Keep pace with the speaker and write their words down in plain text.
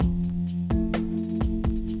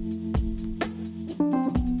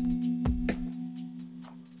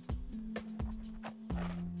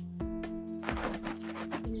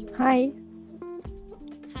Hi,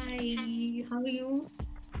 Hi, how are you?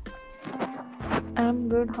 I'm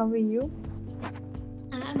good. How are you?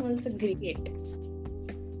 I'm also great.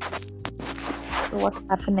 So, what's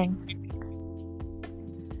happening?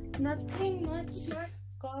 Nothing much.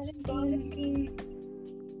 Quarantine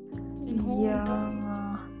in home.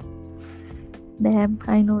 Yeah, damn,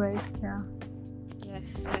 I know, right? Yeah,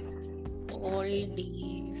 Yes, all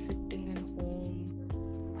day sitting in home.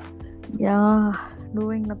 yeah,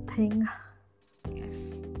 doing nothing.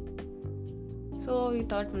 Yes. So we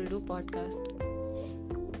thought we'll do podcast.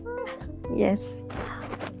 Yes,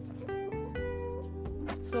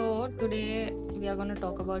 So today we are gonna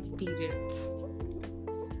talk about periods.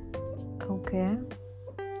 okay,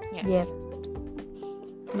 yes, Yes.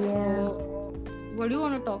 yeah. So what do you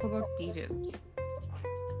want to talk about periods?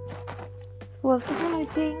 So, first of all, I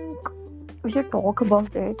think we should talk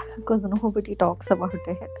about it because nobody talks about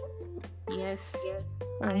it. Yes.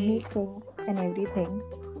 I Anything and everything.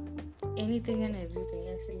 anything and everything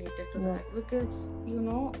is related to that Yes, because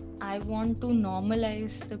I want to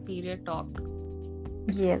normalize the period talk.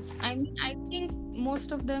 I yes, mean, I think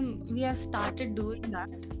most of them we have started doing that.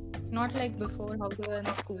 Not like before, how we were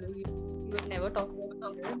in school, we would never talk about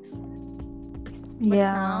periods. But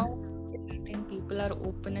yeah. now, I think people are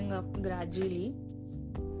opening up gradually.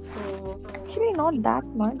 So, Actually, we not that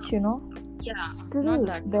thought, much. yeah, not Still,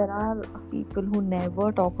 that. there are people who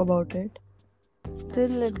never talk about it. That's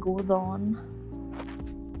Still, true. it goes on.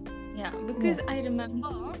 Yeah, Yeah. because I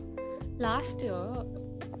remember last year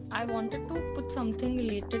I wanted to put something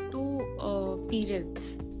related to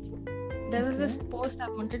periods. There was Okay. this post I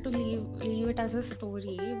wanted to leave it as a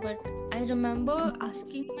story, but I remember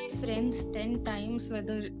asking my friends 10 times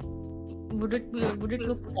whether would it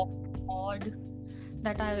look odd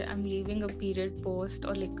that I'm leaving a period post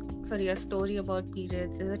or like sorry a story about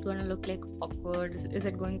periods. Is it gonna look like awkward? Is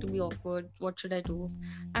it going to be awkward? What should I do?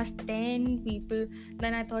 As 10 people,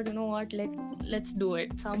 then I thought, you know what, let's do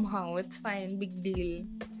it somehow. It's fine, big deal,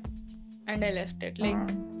 and I left it. Like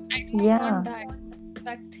And I don't yeah, want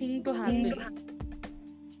that thing to happen.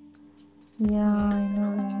 yeah, You know, I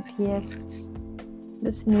know, right? it's too Yes, much.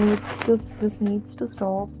 this needs to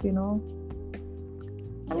stop.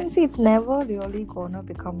 I mean, see, Yes. it's never really gonna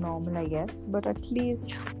become normal, I guess, but at least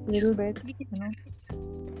Yeah. a Yeah. little bit, We can you know. try.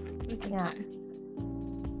 We can Yeah, try.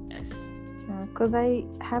 Yes. because I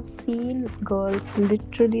have seen girls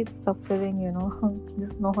literally suffering,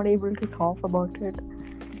 just not able to talk about it,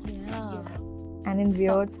 Yeah. and in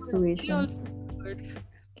weird Suffered. We situations. also suffered.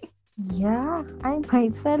 Yeah, I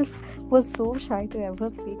myself was so shy to ever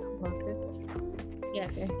speak about it.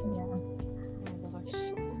 Yes. Okay, yeah. Oh my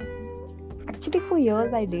gosh. Actually, for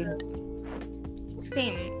years I didn't.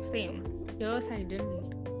 Same. Yes, I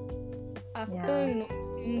didn't. After, Yeah,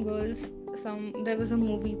 some girls, there was a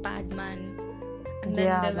movie Padman, and then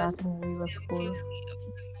yeah, there were that movie was few cool.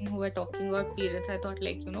 women who were talking about periods. I thought,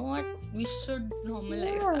 like, you know what? We should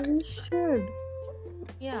normalize Yeah, that. we should.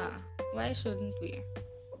 Yeah. Why shouldn't we?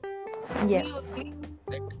 We Yes. already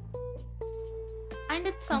do it. And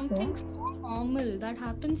it's something Okay. so normal that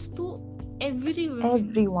happens to every woman.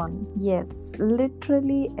 Everyone. Yes,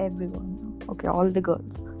 literally everyone. Okay, all the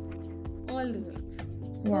girls. All the girls.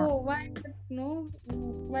 Yeah. So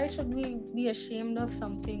why should we be ashamed of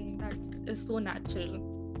something that is so natural?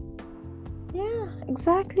 Yeah,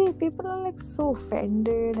 exactly. People are like so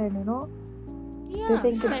offended and they Yeah,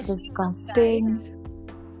 think it's especially some disgusting. guys.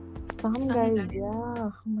 Some Some guys, guys. yeah.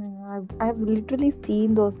 Oh my God. I've literally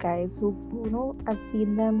seen those guys who I've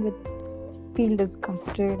seen them with feel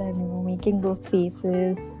disgusted and making those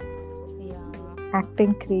faces, Yeah.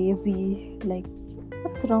 acting crazy. Like,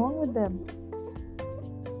 what's Yeah. wrong with them?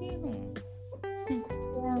 See, no.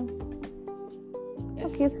 Yeah.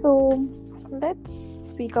 Okay, Yes. so let's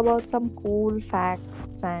speak about some cool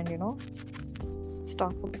facts and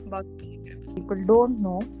stuff About periods. people don't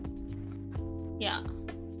know. Yeah.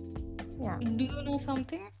 Yeah. Do you know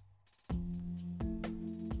something?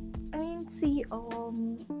 I mean, see,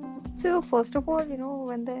 so first of all,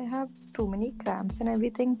 when they have too many cramps and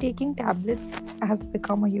everything, taking tablets has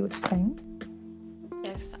become a huge thing.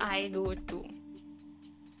 Yes, I do it too.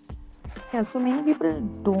 Yeah, so many people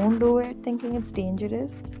don't do it thinking it's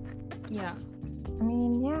dangerous. Yeah. I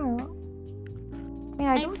mean, yeah. I mean,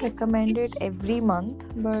 I I don't think recommend it it's every month,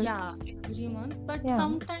 but yeah, every month. But yeah,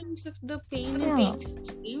 sometimes if the pain is yeah,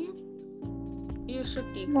 extreme, you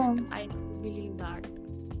should take yeah. it. I believe that.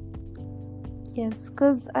 Yes,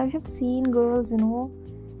 because I have seen girls,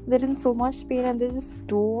 they're in so much pain and they just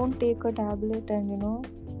don't take a tablet and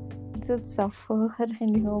just suffer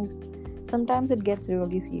and sometimes it gets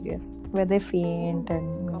really serious where they faint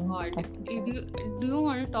and God, stuff like that. do you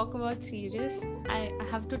want to talk about serious? I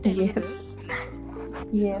have to tell you this. Yes.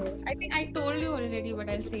 So Yes. I think I told you already, but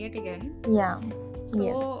I'll say it again. Yeah. So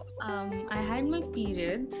Yes. I had my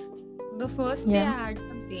periods. The first day Yeah. I had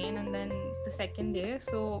some pain, and then the second day,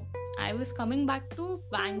 so I was coming back to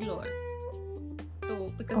Bangalore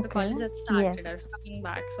because the Okay. college had started. Yes. I was coming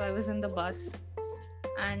back, so I was in the bus,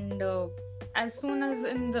 and as soon as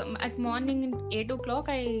at morning at 8 o'clock,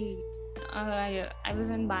 I was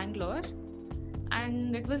in Bangalore,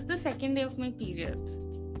 and it was the second day of my periods.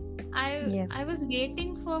 Yes. I was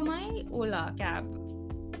waiting for my Ola cab.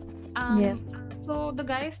 Yes. So the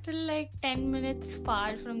guy is still like 10 minutes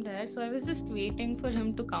far from there, so I was just waiting for him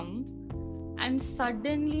to come, and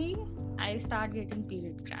suddenly I start getting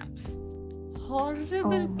period cramps.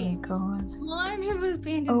 Horrible Oh my pain. God. Horrible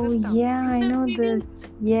pain in Oh the stomach. yeah, I The know pain- this.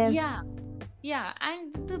 Yes. Yeah,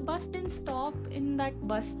 and the bus didn't stop in that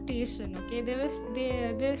bus station. Okay,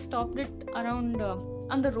 they stopped it around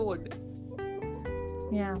on the road.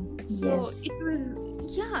 Yeah. So Yes. it was,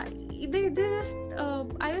 yeah, they just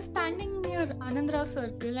I was standing near Anandrao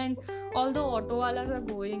Circle, and all the auto walas are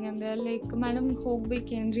going, and they're like, "Madam,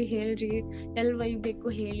 ಹೋಗ್ಬೇಕೇನ್ರಿ ಹೇಳ್ರಿ L ಒಯ್ಬೇಕು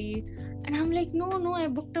ಹೇಳಿ," and I'm like, no, I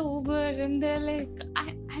booked a Uber, and they're like,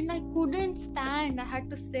 I couldn't stand, I had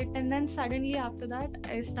to sit, and then suddenly after that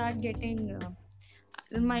I start getting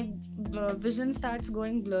my vision starts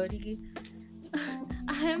going blurry.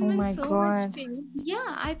 I am Oh in my so God. much pain. Yeah,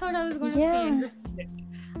 I thought I was going to Yeah.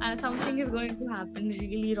 faint. Something is going to happen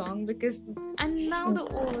really wrong and now the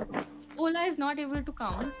Ola is not able to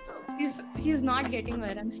come. He's not getting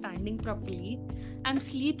where I'm standing properly. I'm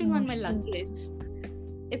sleeping on my luggage.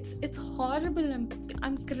 It's horrible.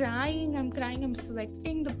 I'm crying. I'm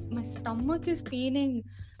sweating. My stomach is paining.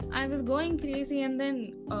 I was going crazy, and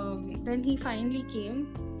then he finally came.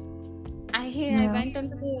 I went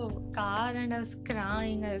into the car, and I was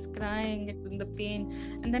crying in the pain,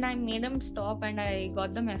 and then I made him stop, and I got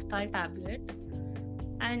the Meftal tablet,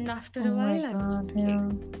 and after a while I was okay.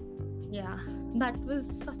 Yeah, that was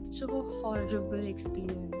such a horrible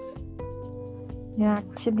experience. Yeah,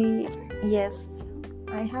 actually, yes.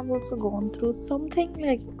 I have also gone through something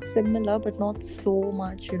like similar, but not so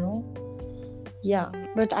much, Yeah,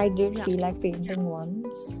 but I did feel like painting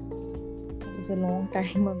once. It was a long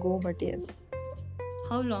time ago, but yes.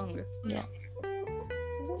 How long? Yeah.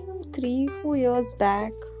 3-4 years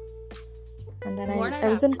back. And then I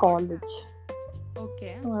was in college.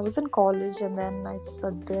 Okay. No, I was in college, and then I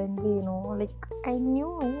suddenly, I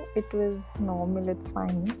knew it was normal, it's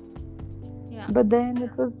fine. Yeah. But then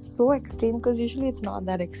it was so extreme, because usually it's not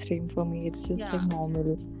that extreme for me. It's just like normal.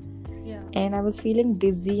 Yeah. And I was feeling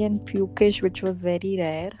dizzy and pukish, which was very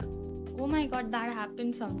rare. Oh my God, that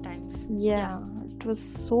happens sometimes. Yeah. It was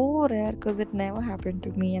so rare because it never happened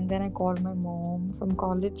to me. And then I called my mom from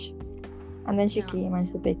college, and then she came and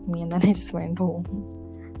she picked me, and then I just went home.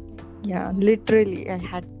 Yeah, literally, I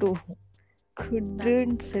had to.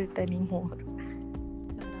 Couldn't sit anymore.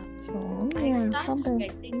 So, I start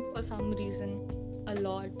sweating for some reason a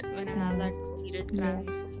lot when I have that period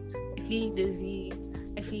cramps. Yes. I feel dizzy.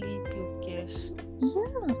 I feel pukish.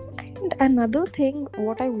 Yeah. And another thing,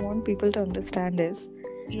 what I want people to understand is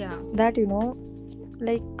that,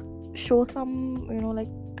 show some,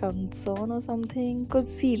 concern or something. Because,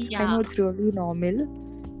 see, I know it's really normal.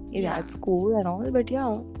 Yeah, it's cool and all. But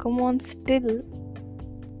yeah, come on, still.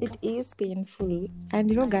 It is painful, and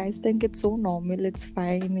guys think it's so normal, it's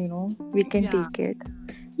fine, we can take it.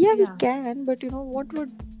 Yeah, we can, but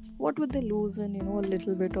what would they lose in a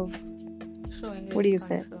little bit of showing, what do you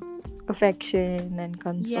say, affection and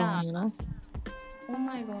concern, Oh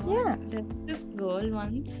my God. Yeah. There was this girl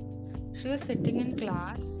once. She was sitting in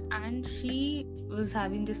class, and she was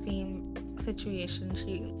having the same situation.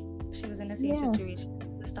 She was in the same situation.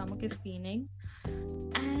 The stomach is paining,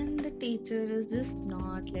 and the teacher is just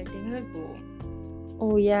not letting her go.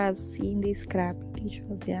 Oh yeah, I've seen these crappy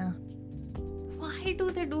teachers. Yeah, why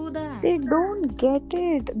do they do that? They don't get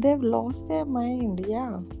it. They've lost their mind.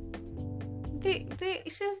 Yeah,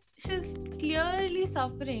 she's clearly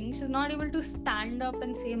suffering. She's not able to stand up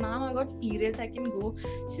and say, "Mom, I got periods, I can go."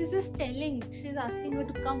 She's just she's asking her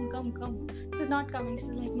to come. She's not coming.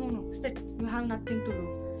 She's like, no, sit, you have nothing to do.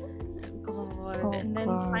 God. And then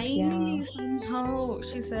finally somehow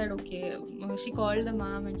she said okay. She called the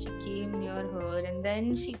mom, and she came near her, and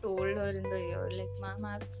then she told her in the ear, like, "Mom,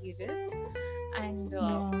 I have periods, and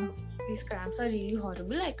these cramps are really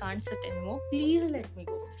horrible. I can't sit anymore. Please let me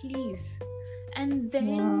go, please." And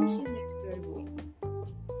then she let her go.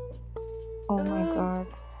 Oh my God.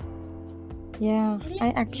 Yeah,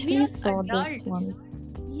 I actually saw this once.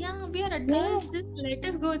 Yeah, we are adults. Just let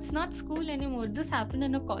us go. It's not school anymore. This happened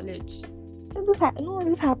in a college.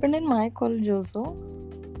 This happened in my college also.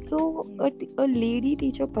 So a lady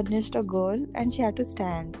teacher punished a girl and she had to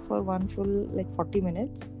stand for one full 40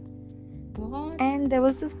 minutes. What? And there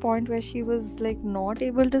was this point where she was not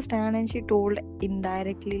able to stand, and she told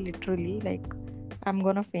indirectly, literally, I'm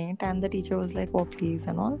gonna faint, and the teacher was like, oh please,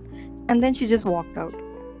 and all, and then she just walked out.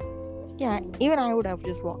 Yeah, even I would have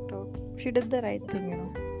just walked out. She did the right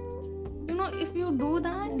thing, If you do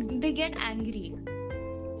that, they get angry.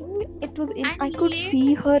 It was I could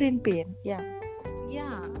see her in pain. Yeah,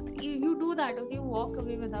 you do that, okay, walk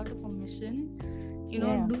away without a permission,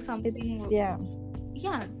 do something.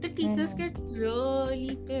 The teachers get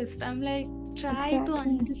really pissed. I'm like, try to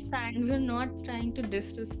understand. We're not trying to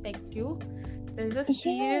disrespect you. There's a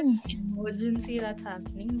serious emergency that's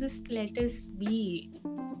happening. Just let us be.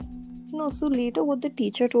 No, so later what the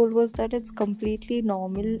teacher told was that it's completely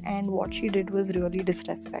normal, and what she did was really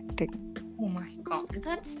disrespecting. Oh my god,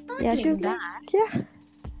 that's not she was that.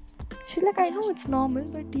 She's like, I know it's normal,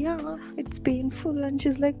 but it's painful. And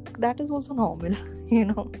she's like, that is also normal,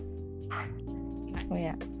 Nice. So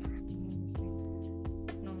yeah.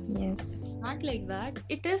 No, yes, it's not like that.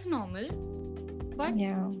 It is normal, but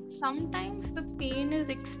sometimes the pain is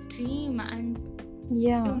extreme, and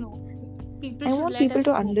people I should want let people us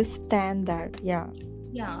to know. understand that.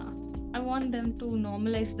 I want them to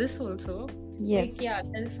normalize this also. Yes.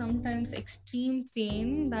 There's sometimes extreme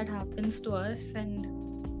pain that happens to us, and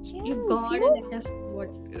you Yes, gotta let us know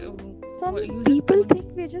some what you people just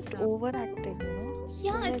think we're just overacting,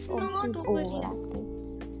 it's not overreacting.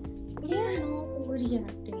 We are not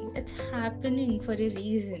overreacting. It's happening for a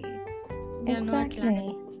reason. We are not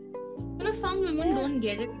lying. Some women don't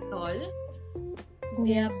get it at all.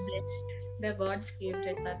 They are blessed. They're God's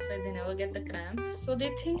favorite. That's why they never get the cramps. So they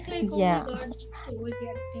think oh my god, it's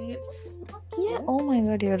overreacting. It's not true. Oh my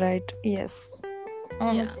god, you're right. Yes.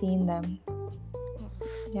 I have seen them.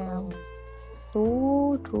 Yeah.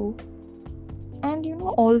 So true. And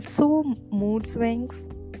also mood swings.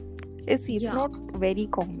 It's not very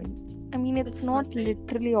common. I mean, it's not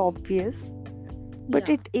literally obvious, but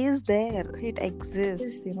it is there. It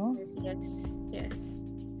exists, Yes.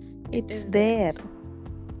 It's there.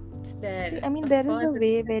 It's there. I mean, there is a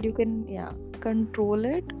way where you can control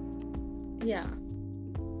it. Yeah.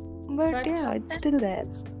 But it's still there.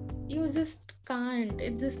 You just can't.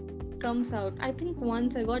 It just comes out. I think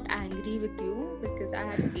once I got angry with you because I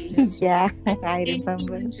had periods. I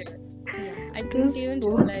remember. I didn't even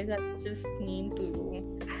realize I was just mean to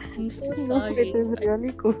you. I'm so sorry. No, it is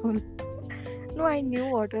really cool. No, I knew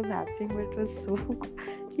what was happening, but it was so...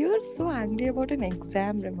 You were so angry about an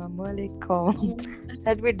exam, remember?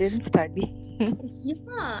 That we didn't study.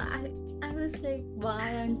 I was like,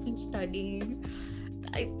 why aren't we studying?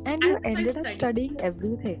 And you ended up studying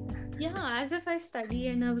everything. As if I study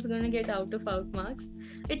and I was going to get out marks.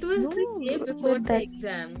 It was the day before the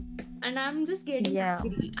exam. And I'm just getting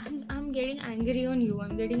angry. I'm getting angry on you.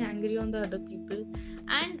 I'm getting angry on the other people.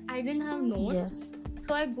 And I didn't have notes. Yes.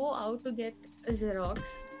 So I go out to get a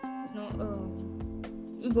Xerox.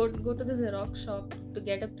 Go to the Xerox shop to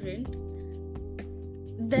get a print.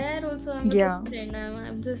 There also I'm with a friend.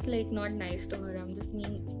 I'm just not nice to her. I'm just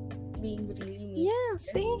being really mean. Yeah,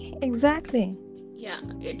 see? Exactly.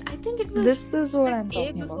 I think it was this is what I'm day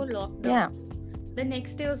talking before about. Lockdown. The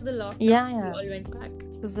next day was the lockdown. We all went back.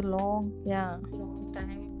 It was a long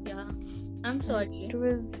time. I'm sorry. It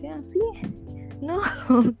was, see? No,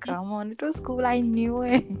 come on. It was cool. I knew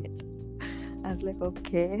it. I was like,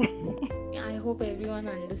 okay. I hope everyone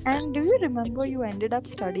understands. And do you remember you ended up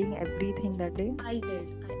studying everything that day? I did.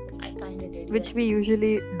 I kind of did. Which we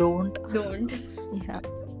usually don't.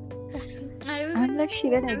 I'm like, she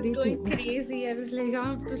read everything. I was going crazy. I was like, I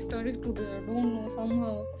have to study today. I don't know,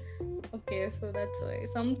 somehow. Okay, so that's why.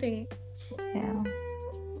 Something.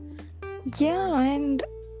 Yeah, and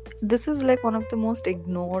this is one of the most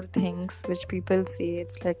ignored things which people say.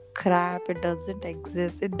 It's crap, it doesn't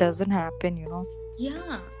exist, it doesn't happen,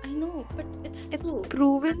 Yeah, I know, but it's true.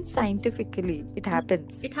 Proven scientifically. It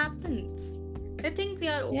happens. It happens. I think we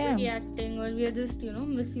are overreacting or we are just,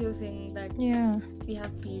 misusing that we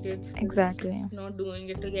have periods. Exactly. Not doing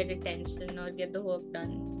it to get attention or get the work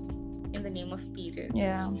done in the name of periods.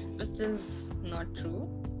 Which is not true.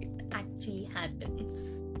 It actually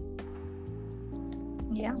happens.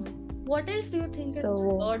 What else do you think is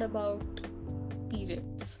odd about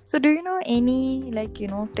periods? So do you know any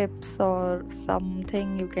tips or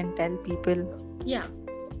something you can tell people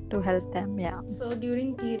to help them? So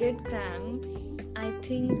during period cramps, I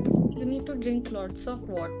think you need to drink lots of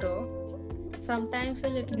water Sometimes a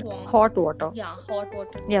little warm. Hot water. Yeah, hot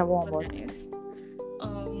water. Yeah, warm So water. nice.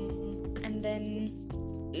 And then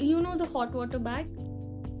the hot water bag.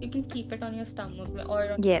 You can keep it on your stomach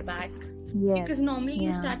or on your back. Yes. Because normally you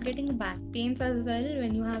Yeah. start getting back pains as well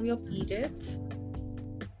when you have your periods.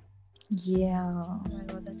 Yeah. Oh my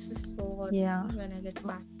god, that's just so hot. Yeah. When I get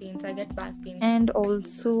back pains, I get back pains. And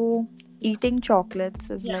also eating chocolates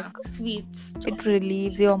is Yeah, like sweets. it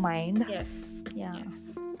relieves your mind. Yes. Yeah.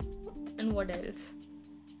 Yes. And what else?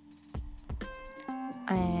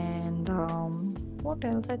 And what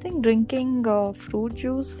else? I think drinking fruit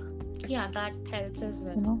juice, Yeah, that helps as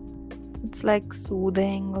well. you know, it's like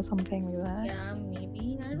soothing or something like that. Yeah,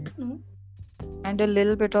 maybe. I don't know. And a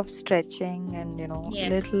little bit of stretching and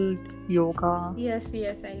Yes. little yoga. Yes,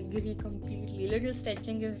 I agree completely. Little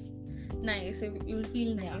stretching is nice. You'll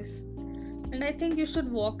feel Yeah. nice. And I think you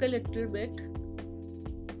should walk a little bit.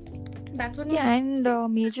 That's what Yeah, my and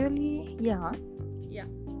says. majorly, yeah, Yeah.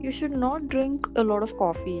 you should not drink a lot of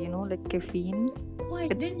coffee, like caffeine. Oh, I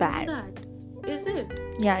It's didn't bad. know that. Is it?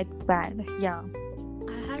 Yeah, it's bad. Yeah,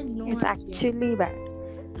 I had no it's idea. actually bad.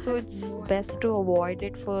 So it's No best to avoid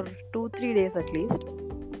it for 2-3 days at least.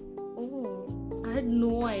 Oh, I had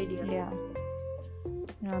no idea.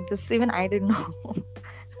 Yeah. This even I didn't know.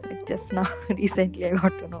 Like just now, recently I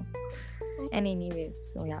got to know. And anyways,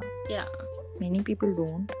 so yeah, Yeah. many people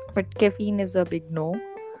don't. But caffeine is a big no.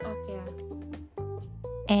 Okay.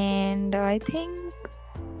 And I think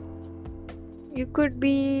you could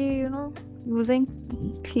be, using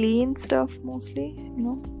clean stuff mostly,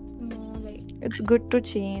 No, like It's good to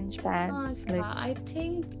change pads. yeah, I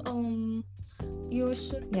think you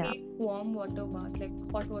should Yeah. take warm water bath,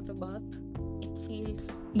 like hot water bath. It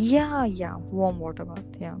feels Warm water bath.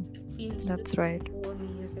 Yeah, that's right. so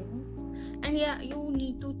amazing. And yeah, you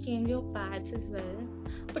need to change your pads as well.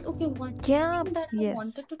 But okay, one Yeah, thing that I yes.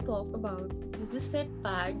 wanted to talk about, you just said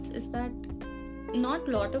pads, is that not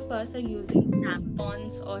a lot of us are using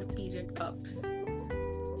tampons or period cups.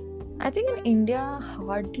 I think in India,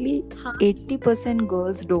 hardly Huh? 80%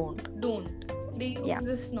 girls don't. They use Yeah.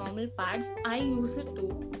 this normal pads. I use it too,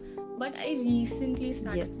 but I recently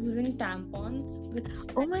started Yes. using tampons, which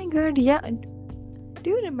Oh my god, yeah. Do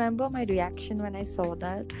you remember my reaction when I saw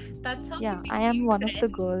that? that's how Yeah, we I am became one of the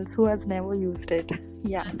friends. girls who has never used it.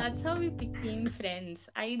 Yeah. That's how we became friends.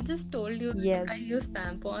 I just told you that Yes. I use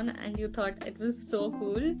tampon, and you thought it was so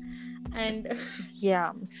cool, and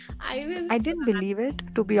Yeah. I was I didn't believe it,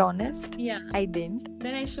 to be honest. yeah. I didn't.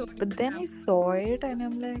 Then I showed you But the then I saw it and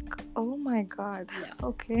I'm like, oh my god. Yeah.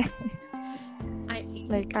 Okay.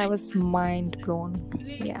 Like I was mind blown.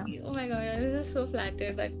 Really? Yeah. Oh my god, I was just so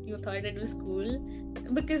flattered that you thought it was cool,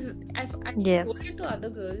 because I Yes. told it to other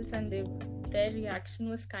girls, and their reaction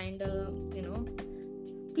was kind of,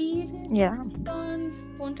 period Yeah. tampons,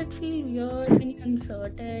 won't it feel weird when you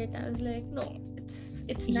insert it? I was like, no,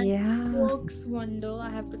 it's nice. It Yeah. works wonder. I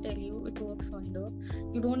have to tell you, it works wonder.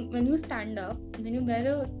 You don't, when you stand up, when you wear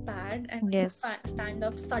a pad and when you Yes. stand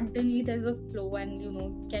up, suddenly there's a flow,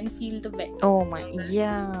 and can feel the wet. Oh my.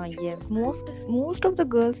 Yeah. Yes. Most of the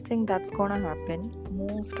girls think that's gonna happen.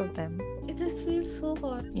 Most of them. It just feels so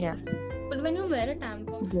hot. Yeah. But when you wear a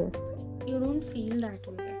tampon, Yes. you don't feel that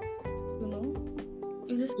way.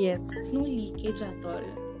 You just Yes. there's no leakage at all.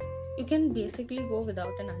 You can basically go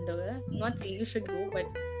without an underwear. I'm not saying you should go, but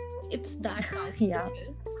it's that comfortable. Yeah.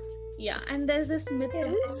 Yeah, and there's this myth.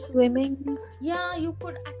 Swimming. Yeah, you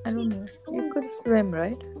could I actually. don't know. You could swim,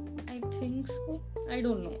 right? I think so. I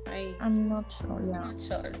don't know. I'm not sure. I'm Yeah. not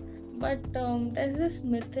sure. But there's this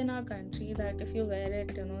myth in our country that if you wear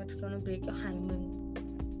it, it's gonna break your hymen.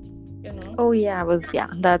 Oh yeah,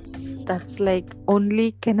 that's like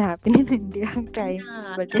only can happen in India times,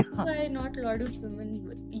 Yeah, but that's yeah. why not a lot of women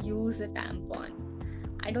use a tampon.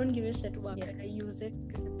 I don't give a shit about it. Yes. I use it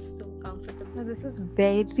because it's so comfortable. No, this is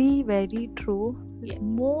very, very true. Yes.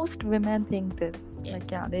 Most women think this. Yes.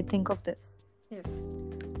 Like yeah, they think of this. Yes.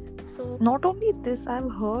 So Not only this,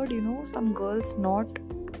 I've heard, some girls not,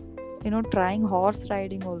 trying horse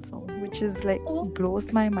riding also, which is like Oh.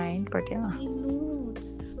 blows my mind, but yeah. I know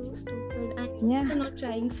it's so stupid. And Yeah. also not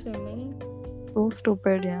trying swimming. So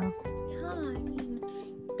stupid, yeah. Yeah, I mean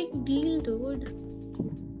it's big deal, dude.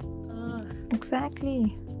 Exactly.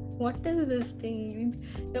 What is this thing?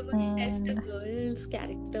 You're gonna test a And- girl's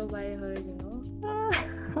character by her,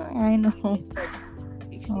 I know.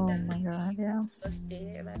 If she Oh does my god, yeah. first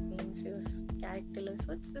day, that means she was characterless.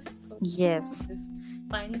 What's this? Yes.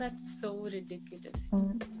 Find that so ridiculous.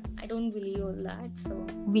 Mm, I don't believe all that. So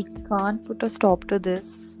We can't put a stop to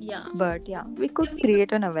this, yeah, but yeah, we could Yeah, we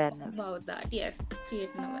create an awareness. about that. Yes,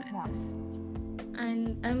 create an awareness.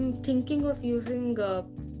 And I'm thinking of using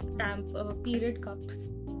period cups,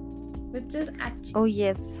 which is actually Oh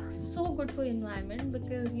yes. so good for environment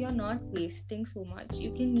because you're not wasting so much.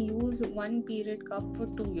 You can use one period cup for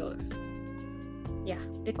 2 years. Yeah.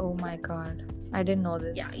 Oh my god. I didn't know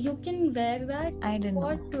this. Yeah, you can wear that I didn't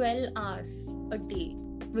for know. 12 hours a day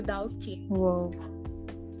without change. Whoa.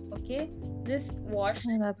 Okay, just wash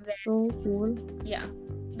Oh, and that's wear. so cool. Yeah,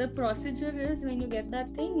 the procedure is when you get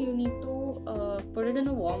that thing, you need to put it in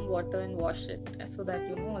a warm water and wash it so that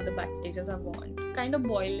all the bacteria are gone. Kind of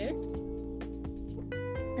boil it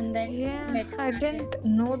and then Yeah, let it I dry. didn't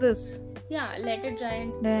know this. Yeah, let it dry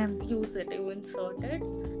and Damn. use it. You insert it.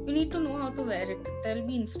 You need to know how to wear it. There'll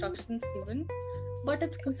be instructions given, but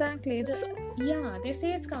it's Exactly. It's yeah, they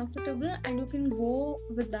say it's comfortable and you can go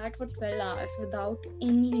with that for 12 hours without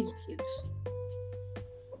any leakage.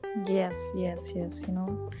 yes.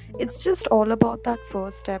 It's just all about that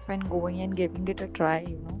first step and going and giving it a try,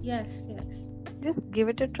 Yes. Just give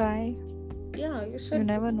it a try. Yeah, you You should.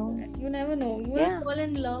 never know. You never know. You will Yeah. fall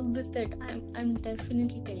in love with it. I'm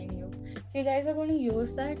definitely telling you. If you guys are going to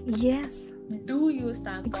use that, Yes. do use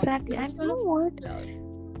tampons. Exactly. This is And gonna what? love.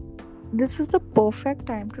 This is the perfect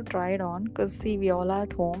time to try it on because see, we all are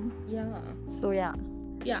at home. Yeah. So yeah,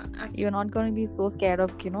 Actually. you're not going to be so scared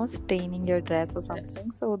of staining your dress or something.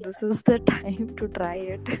 Yes. So this is the time to try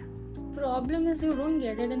it. Problem is you don't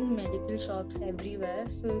get it in medical shops everywhere,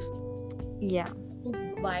 so Yeah. you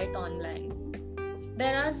buy it online.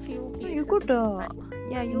 There are few places. You could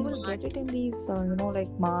you will Mart. get it in these like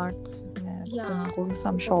marts. Yeah, Go to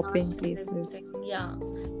some shopping supermarkets and places. everything. Yeah,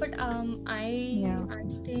 but I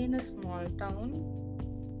stay in a small town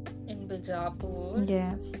in Bijapur.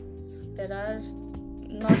 Yes. There are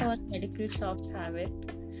not all medical shops have it.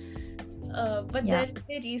 But Yeah.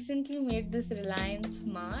 they recently made this Reliance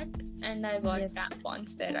Mart and I got Yes.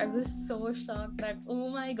 tampons there. I was so shocked that oh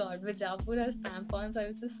my god, Bijapur has tampons. I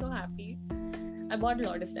was just so happy. I bought a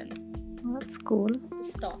lot of them. Oh, that's cool.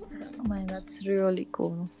 Just stock them. Oh my, that's really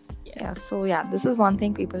cool. Yes. Yeah. So yeah, this is one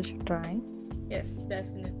thing people should try. Yes,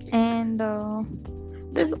 definitely. And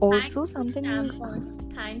there's And also something.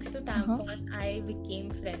 Thanks to tampon, I became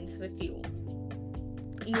friends with you.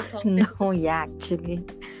 You thought No, it was yeah, actually.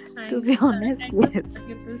 thanks To be that, honest, I thought yes.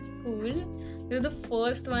 it was cool. You're the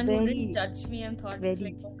first one who Very- didn't judge me and thought it's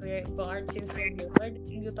very- like, okay, God, she's so good.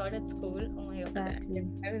 You thought it's cool. Oh my god, Exactly.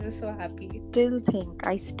 I was just so happy.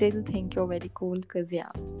 I still think you're very cool because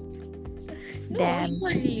yeah. No, Damn. you were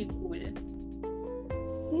really cool.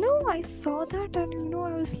 No, I saw that and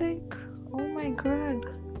I was like, oh my god,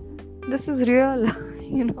 this is real.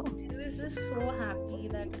 I was just so happy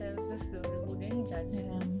that there was this girl who didn't judge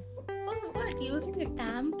me. For what? Using a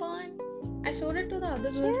tampon? I showed it to the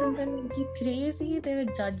other girls and they're like, you crazy? They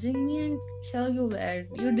were judging me and here you were.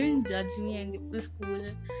 You didn't judge me and it was cool.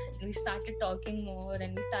 And we started talking more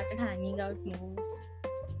and we started hanging out more.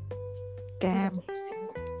 It was Damn. amazing.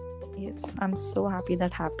 Yes, I'm so happy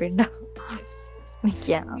that happened. Yes.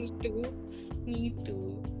 Yeah. Me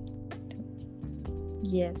too.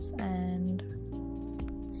 Yes, and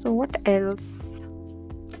so what else?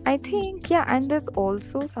 I think and there's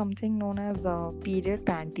also something known as period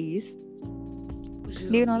panties.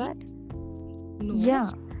 Do you know that? No. Yeah.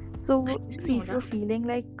 So didn't see, know if you're that. feeling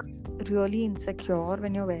like really insecure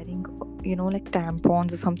when you're wearing like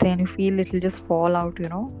tampons or something and you feel it'll just fall out,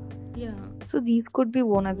 Yeah. so these could be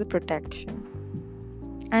worn as a protection.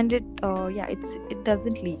 And it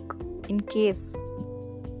doesn't leak in case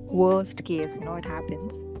worst case it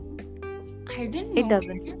happens. I didn't know. It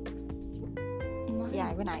doesn't. My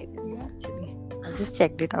Yeah, even I didn't actually. I just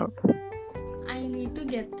checked it out. I need to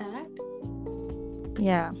get that.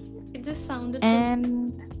 Yeah. It just sounded so.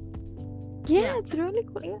 And Yeah. it's really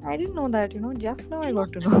cool. Yeah, I didn't know that, just now I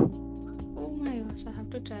got to know. Oh my gosh, I have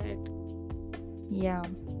to try it. Yeah.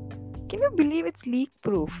 Can you believe it's leak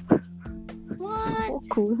proof? What? So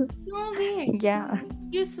cool. No way. Yeah.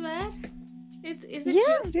 You swear? Is it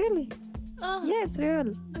Yeah, true? really. Oh, Yeah, it's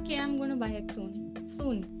real. okay, I'm gonna buy it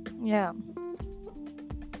soon. Yeah.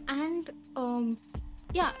 And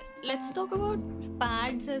yeah, let's talk about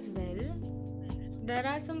pads as well. There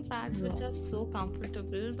are some pads which are Yes. so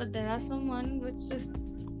comfortable, but there are some one which is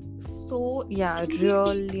so Yeah, irritating.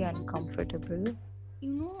 really uncomfortable.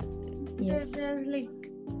 There's Yes. like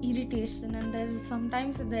irritation and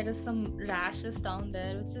sometimes there is some rashes down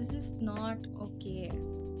there which is just not okay.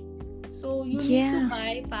 So you need to Yeah.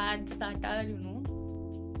 buy pads that are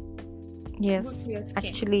Yes. good for your skin.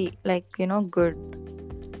 Actually, good.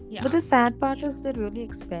 Yeah. But the sad part is they're really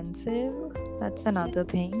expensive. That's another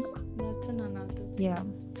thing. That's another thing. Yeah.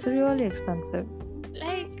 It's really expensive.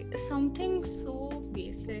 Like something so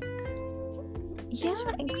basic. Yeah, It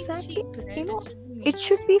should be exactly. cheap, right? It should be It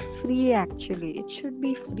should be free actually. It should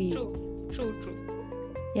be free. True.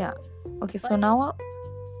 Yeah. Okay, so But now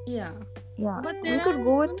yeah, but we there could are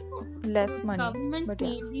go with less money. government But yeah.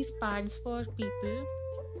 made these pads for people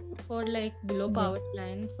for like below poverty Yes.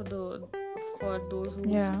 line for those who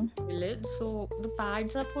Yeah. stay in the village. So the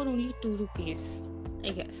pads are for only 2 rupees,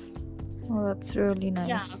 I guess. Oh, that's really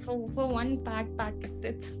Yeah, nice. for one pad packet,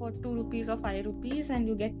 it's for 2 rupees or 5 rupees, and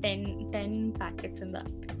you get 10 packets in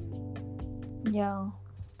that. Yeah.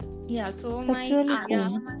 Yeah, so That's really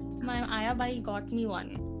cool. my Aya Bai got me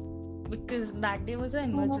one because that day was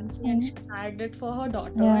an Oh, that's emergency and nice. she had it for her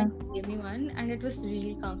daughter Yeah. and she gave me one, and it was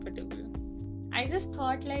really comfortable. I just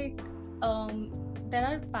thought like there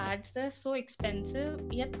are pads that are so expensive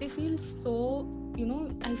yet they feel so,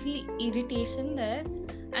 I feel irritation there,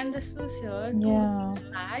 and this was here 2 Yeah. rupees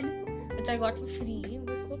pad which I got for free. It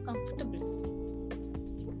was so comfortable.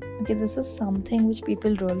 Okay, this is something which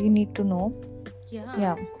people really need to know.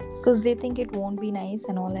 Yeah. Because they think it won't be nice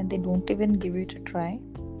and all, and they don't even give it a try.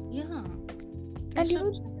 Yeah. And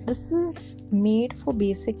this is made for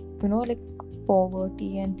basic, like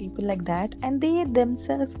poverty and people like that, and they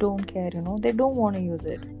themselves don't care, they don't want to use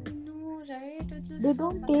it. No, right? It's just They so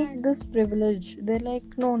don't bad. take this privilege. They're like,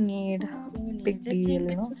 no need, big They deal,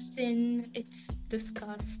 think it's a sin, it's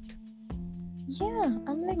disgust. Yeah,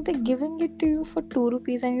 I'm like, they're giving it to you for 2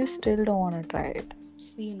 rupees and you still don't want to try it.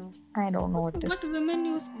 I don't know what it is. What women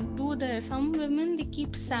used to do there? Some women, they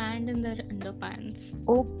keep sand in their underpants.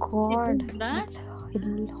 Oh God, That? that's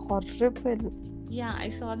horrible. Yeah, I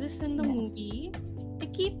saw this in the movie. They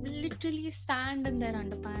keep literally sand in their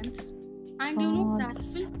underpants, and that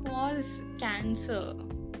will cause cancer.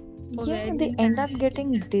 Yeah, they end up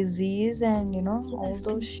getting disease and all those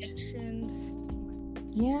infections.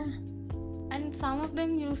 Yeah. And some of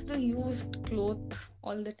them use the used cloth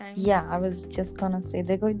all the time. Yeah, I was just gonna say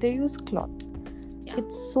they use cloth. Yeah.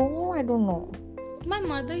 It's so, I don't know. My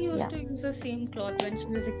mother used to use the same cloth when she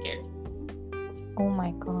was a kid. Oh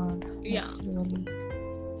my God. Yeah. Really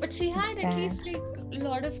but she had at least like a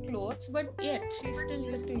lot of clothes, but yet she still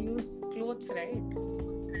used to use clothes, right?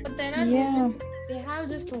 But there are women, they have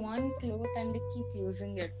just one cloth and they keep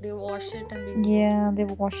using it. They wash it and they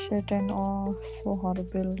wash it and so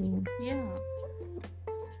horrible. Yeah.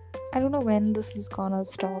 I don't know when this is gonna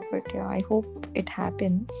stop, but yeah, I hope it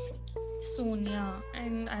happens soon. Yeah,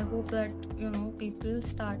 and I hope that people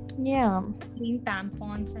start doing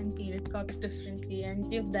tampons and period cups differently and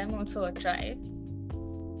give them also a try.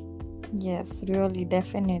 Yes, really,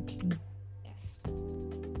 definitely. Yes.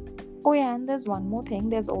 Oh yeah, and there's one more thing.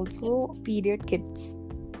 There's also period kits.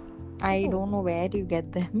 I don't know where you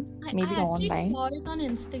get them. Maybe online. I saw it on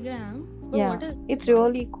Instagram. Yeah, what is it's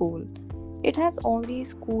really cool. It has all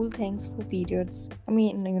these cool things for periods. I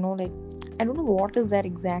mean, like, I don't know what is that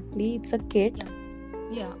exactly. It's a kit.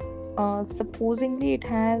 Yeah. Supposedly it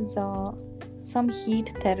has some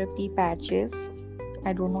heat therapy patches.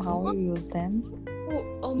 I don't know how you use them.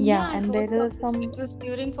 And there is some. It was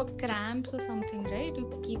during for cramps or something, right?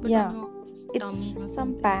 You keep it on your tummy. It's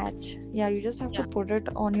some patch. Yeah, you just have to put it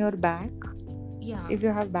on your back. Yeah. If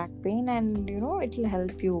you have back pain, and it'll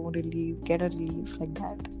help you get a relief like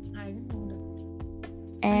that. I didn't know that.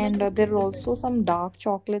 And there are also some dark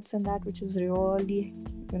chocolates in that, which is really,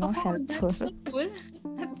 helpful. That's so cool.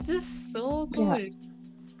 That's just so cool. Yeah.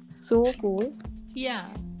 So cool. Yeah.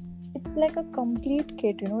 It's like a complete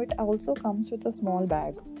kit, it also comes with a small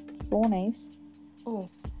bag. It's so nice. Oh,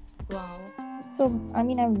 wow. So, I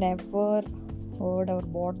mean, I've never heard or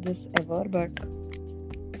bought this ever, but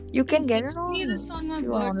you can get it on this on my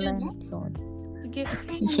birthday, online. Gift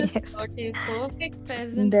me on this birthday. Perfect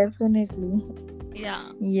present. Definitely.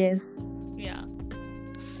 Yeah. Yes. Yeah.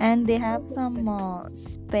 And they have some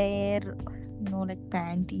spare, like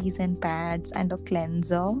panties and pads and a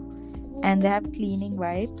cleanser. And they have cleaning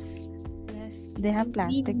wipes. Yes. They have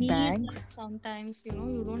plastic bags. Sometimes, you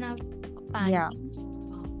don't have panties. Yeah.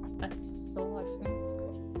 Wow, that's so awesome.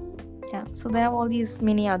 Yeah. So they have all these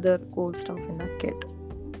many other cool stuff in that kit.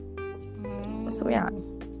 So yeah.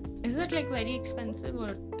 Is it like very expensive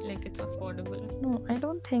or like it's affordable? No, I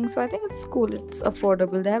don't think so. I think it's cool. It's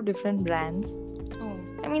affordable. They have different brands. Oh.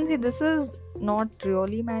 I mean, see, this is not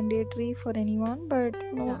really mandatory for anyone, but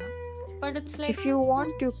Yeah. But it's like if you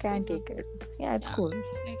want, you can take it. Yeah, it's cool.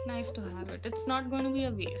 It's like nice to have it. It's not going to be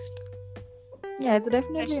a waste. Yeah, it's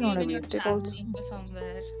definitely especially not a when waste. You're it also. to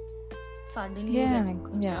somewhere. Suddenly.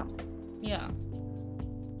 Yeah.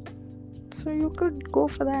 So you could go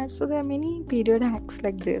for that. So there are many period hacks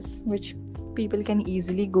like this, which people can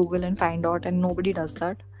easily Google and find out, and nobody does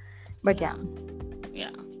that. But yeah.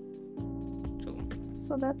 True.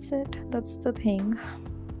 So that's it. That's the thing.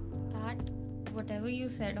 That whatever you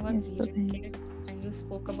said about Yes, the period thing. kit, and you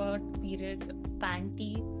spoke about period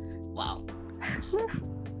panty. Wow.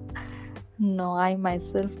 No, I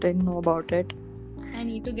myself didn't know about it. I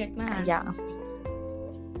need to get my hands Yeah. on it.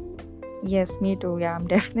 Yes, me too. Yeah, I'm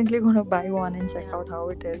definitely gonna buy one and check Yeah. out how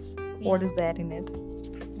it is. What Yeah. is there in it?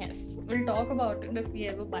 Yes. We'll talk about it if we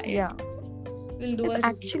ever buy Yeah. it. We'll do It's a review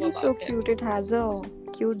actually so about cute. It has a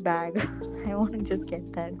cute bag. I want to just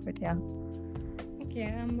get that, but yeah. it. Okay,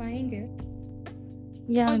 I'm buying it.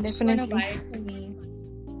 Yeah, Or you're gonna definitely. buy it for me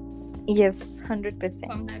Yes, for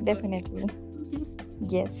 100%. my Definitely. birthday.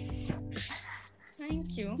 Yes.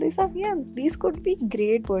 Thank you. These could be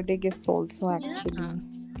great birthday gifts also, Yeah. actually.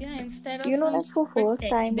 Yeah, instead of You know, some like for stupid first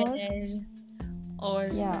teddy timers. bear or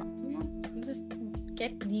Yeah. some, just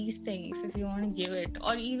get these things if you want to give it.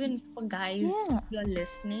 Or even for guys, Yeah. if you're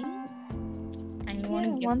listening and you want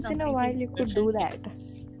Yeah, to give once in a something while to you your could do friend, that.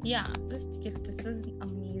 yeah, this gift, this is an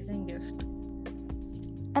amazing gift.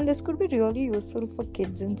 And this could be really useful for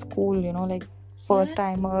kids in school, you know, like first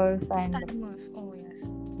timers First and timers. Oh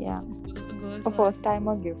yes. yeah, Girls a who are, first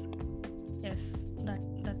timer gift. yes,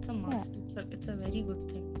 that's a must. It's a very good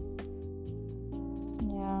thing.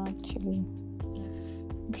 Yeah, actually. Yes.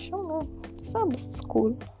 I'm sure. No. This is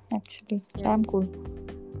cool, actually. Yes. Damn cool.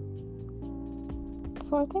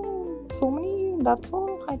 So I think that's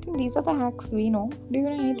all. I think these are the hacks we know. Do you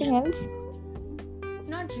know anything else?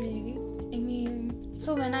 Not really. I mean,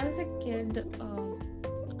 so when I was a kid,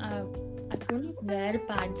 I couldn't wear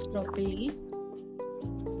pads properly.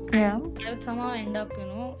 Yeah. And I would somehow end up,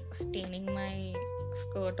 staining my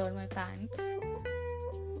skirt or my pants.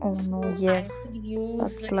 Oh no, yes. I would use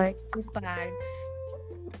That's like two pads,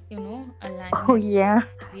 align oh yeah.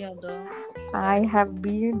 the other. I have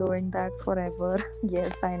been doing that forever.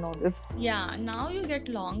 Yes, I know this. Yeah, now you get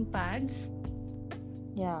long pads.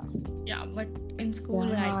 Yeah. Yeah, but in school,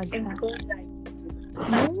 Yeah, I exactly.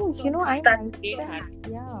 No, I that's myself,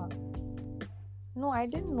 yeah. No, I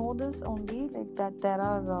didn't know this only, like that there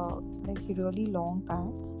are like really long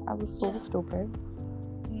pants. I was so stupid.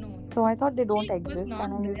 No. So I thought they don't It was exist, not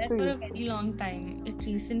and I there used to for a use very long time. It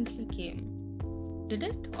recently came. Did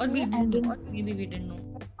it? Or Yeah, we I didn't know? didn't- Or maybe we didn't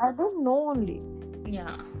know. I didn't know only.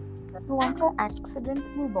 Yeah. So once I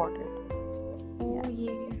accidentally bought it. Oh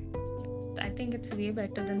yeah. I think it's way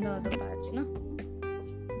better than the other pads, no?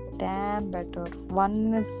 Damn better.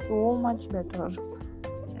 One is so much better.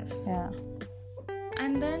 Yes. Yeah.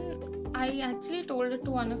 And then I actually told it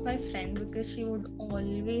to one of my friends because she would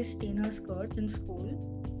always stain her skirt in school.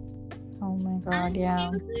 Oh my god, And yeah.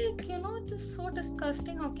 she was like, this is so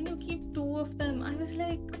disgusting. How can you keep two of them? I was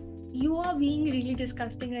like, you are being really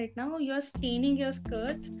disgusting right now. You're staining your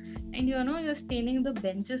skirts and you're staining the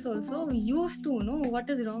benches also. Used to know what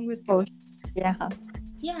is wrong with you. Oh, yeah.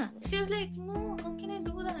 Yeah. She was like, no, how can I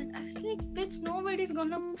do that? I was like, bitch, nobody's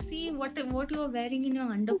gonna see what you are wearing in your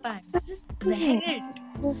underpants. Just wear it.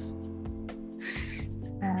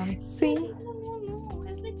 See? No.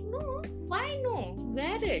 I was like, no, why no?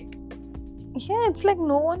 Wear it. Yeah, it's like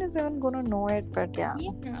no one is even gonna know it, but yeah.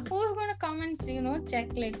 Yeah. Who's gonna come and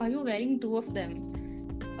check like, are you wearing two of them?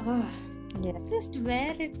 Ugh. Yeah. Just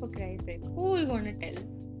wear it for Christ's sake. Who are you gonna tell?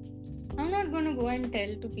 I'm not gonna go and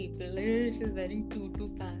tell to people, she's wearing two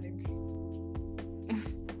pads.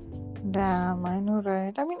 Damn, I know,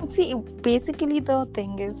 right? I mean, see, basically the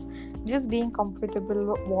thing is just being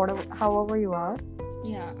comfortable, however you are,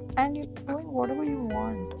 Yeah. and you're doing whatever you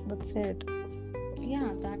want. That's it.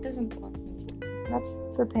 Yeah, that is important. That's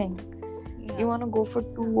the thing. Yeah. You want to go for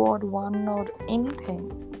 2 or 1 or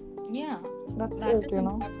anything. Yeah. That's That it, is you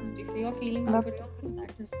know. important. If you're feeling That's- comfortable,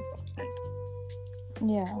 that is important.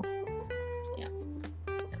 Yeah. Yeah.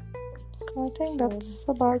 I think So- that's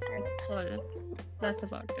about it. That's all. That's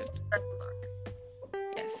about it.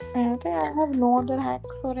 Yes. I think I have no other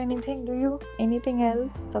hacks or anything. Do you? Anything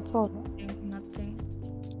else? That's all. Nothing.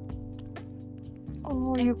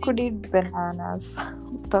 Oh, I you think- could eat bananas.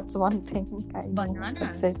 That's one thing I know.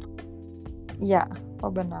 Bananas? That's it. Yeah, a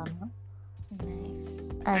banana.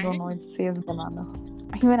 Nice. I don't know. It says banana.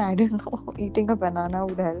 Even I didn't know eating a banana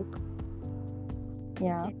would help.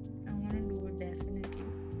 Yeah. I'm gonna do it definitely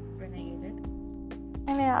when I eat it.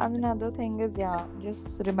 I mean, another thing is,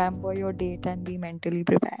 just remember your date and be mentally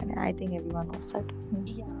prepared. I think everyone knows that.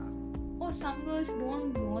 Yeah. Oh, some girls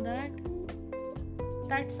don't know that.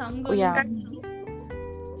 That some Oh, girl yeah. is me.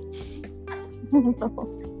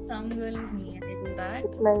 Some girl is me. I do that.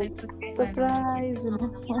 It's like It's okay, why not? surprise, you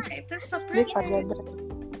know. Yeah, it's a They surprise. forget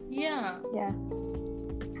that. Yeah. Yeah.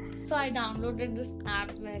 So I downloaded this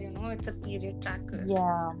app where it's a period tracker.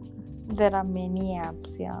 Yeah. There are many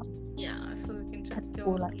apps. Yeah. Yeah, so you can track your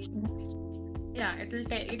Cool, periods. Yeah,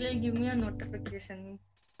 it'll give me a notification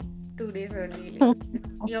 2 days early. Like,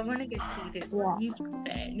 you're gonna get treated. Yeah. Be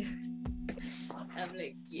prepared. I'm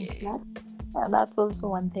like, yeah. That's also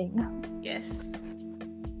one thing. Yes.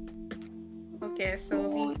 Okay, so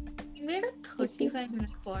we made a 35-minute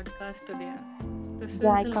podcast today. This is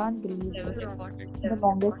I the can't longest believe ever this. recorded. The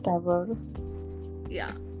longest ever.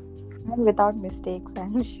 Yeah. And without mistakes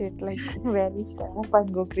and shit. Like, where we stop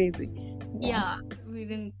and go crazy. Yeah. We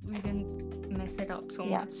didn't mess it up so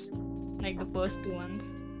much. Like the first 2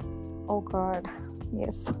 ones. Oh god.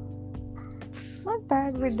 Yes. Not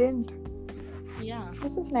bad, we didn't. Yeah.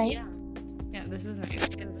 This is nice. Yeah, this is nice.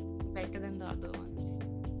 It's better than the other ones.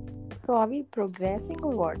 So are we progressing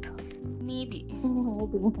or what? Maybe.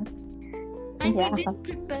 Maybe. And we didn't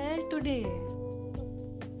prepare today.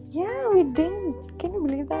 Yeah, we didn't. Can you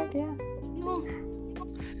believe that? Yeah. No.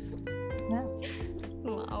 Yeah.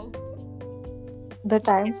 Wow. The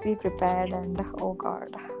times we prepared and oh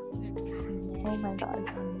god. It was a mess. Oh my god. It was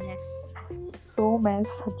a mess. So mess.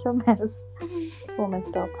 Such a mess. So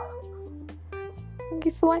messed up. Okay,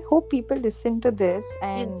 so I hope people listen to this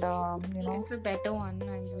and Yes. It's a better one.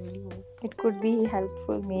 I really hope. it could be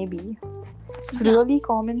helpful maybe. It's really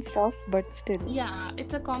common stuff, but still. Yeah,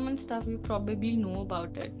 it's a common stuff. You probably know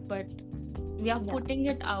about it, but we are putting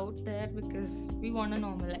it out there because we want to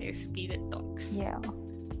normalize period talks. Yeah.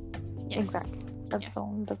 Yes. Exactly.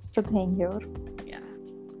 That's the thing here. Yeah.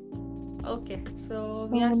 Okay, so So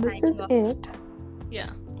we are this signing is off. it.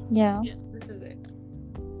 Yeah. Yeah. This is it.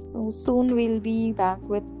 So soon we'll be back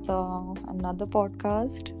with another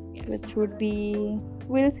podcast, Yes. which would be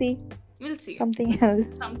we'll see We'll see. something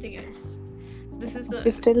else. Something else. This is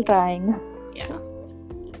We're still trying. Yeah.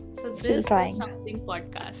 So Still this trying. is something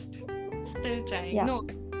podcast. Still trying. Yeah. No.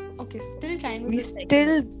 Okay, still trying. with We the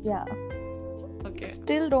second. Okay.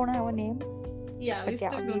 still don't have a name. Yeah, we But yeah,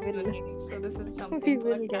 still we don't have a will- name. So this is We something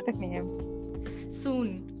will get a podcast. name Soon.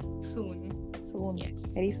 soon. Yes.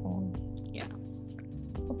 Very soon. Yeah.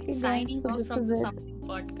 Okay, guys. Signing So off this from is the it. something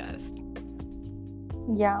podcast.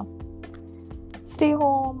 Yeah. Stay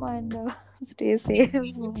home and stay safe.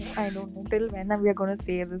 I don't know till when we are gonna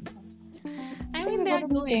say this. I think mean, we're they're gonna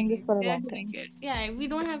be saying doing this it. for a They're long doing time. it. Yeah, we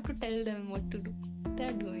don't have to tell them what to do.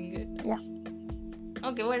 They're doing it. Yeah.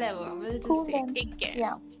 Okay, whatever. We'll just Cool say then. take care.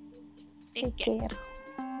 Yeah. Take Take care. care.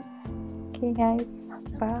 Okay, guys.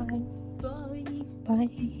 Bye. Bye.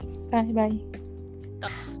 Bye. Bye.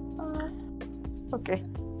 Okay.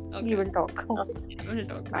 Okay. We will talk. We'll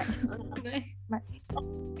talk. Bye. Bye. Bye.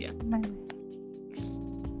 Yeah. Bye.